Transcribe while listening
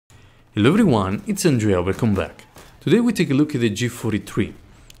Hello everyone, it's Andrea, welcome back. Today we take a look at the G43,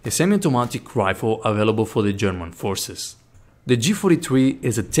 a semi-automatic rifle available for the German forces. The G43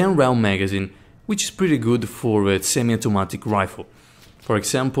 is a 10-round magazine, which is pretty good for a semi-automatic rifle. For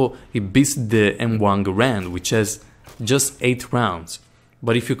example, it beats the M1 Gewehr, which has just 8 rounds.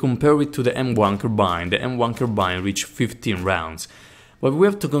 But if you compare it to the M1 Carbine, the M1 Carbine reached 15 rounds. But we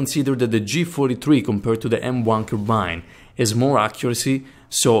have to consider that the G43 compared to the M1 Carbine has more accuracy,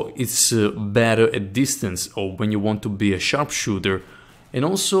 so it's better at distance or when you want to be a sharpshooter, and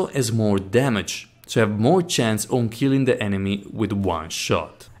also has more damage, so you have more chance on killing the enemy with one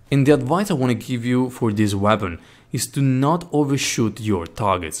shot. And the advice I want to give you for this weapon is to not overshoot your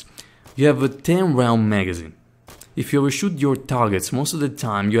targets. You have a 10-round magazine. If you overshoot your targets, most of the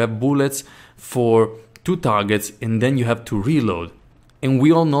time you have bullets for 2 targets and then you have to reload. And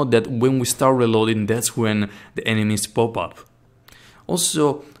we all know that when we start reloading, that's when the enemies pop up.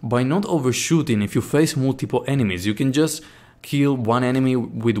 Also, by not overshooting, if you face multiple enemies, you can just kill one enemy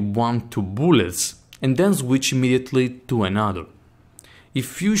with 1-2 bullets and then switch immediately to another.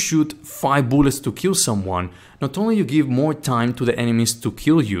 If you shoot 5 bullets to kill someone, not only you give more time to the enemies to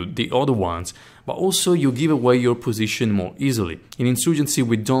kill you, the other ones, but also you give away your position more easily. In Insurgency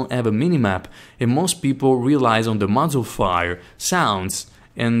we don't have a minimap and most people rely on the muzzle fire, sounds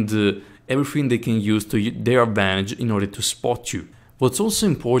and everything they can use to their advantage in order to spot you. What's also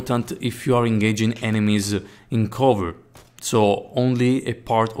important if you are engaging enemies in cover, so only a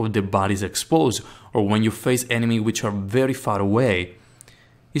part of the body is exposed, or when you face enemies which are very far away,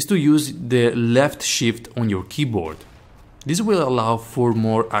 is to use the left shift on your keyboard. This will allow for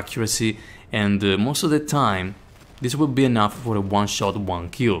more accuracy and most of the time this will be enough for a one shot, one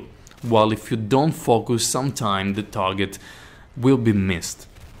kill, while if you don't focus sometimes the target will be missed.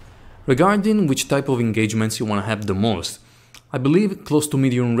 Regarding which type of engagements you want to have the most, I believe close to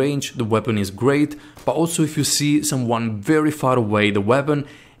medium range the weapon is great, but also if you see someone very far away, the weapon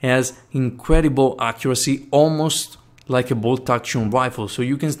has incredible accuracy, almost like a bolt action rifle, so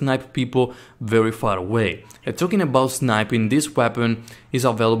you can snipe people very far away. And talking about sniping, this weapon is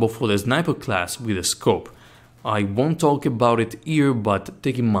available for the sniper class with a scope. I won't talk about it here, but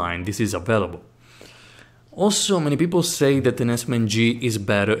take in mind this is available. Also, many people say that an SMG is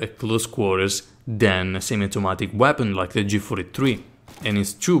better at close quarters than a semi-automatic weapon like the G43. And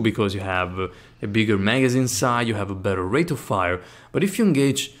it's true because you have a bigger magazine size, you have a better rate of fire, but if you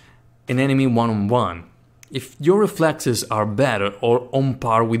engage an enemy one-on-one, if your reflexes are better or on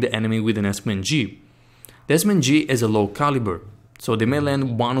par with the enemy with an SMG, the SMG is a low caliber, so they may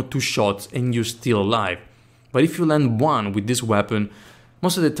land 1 or 2 shots and you're still alive. But if you land 1 with this weapon,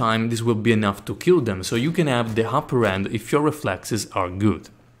 most of the time this will be enough to kill them, so you can have the upper end if your reflexes are good.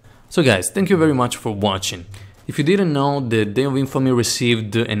 So guys, thank you very much for watching. If you didn't know, the Day of Infamy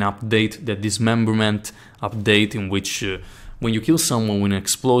received an update, the dismemberment update, in which when you kill someone with an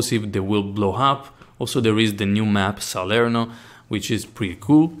explosive they will blow up. Also there is the new map Salerno, which is pretty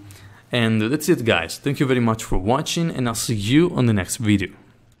cool. And that's it guys, thank you very much for watching and I'll see you on the next video.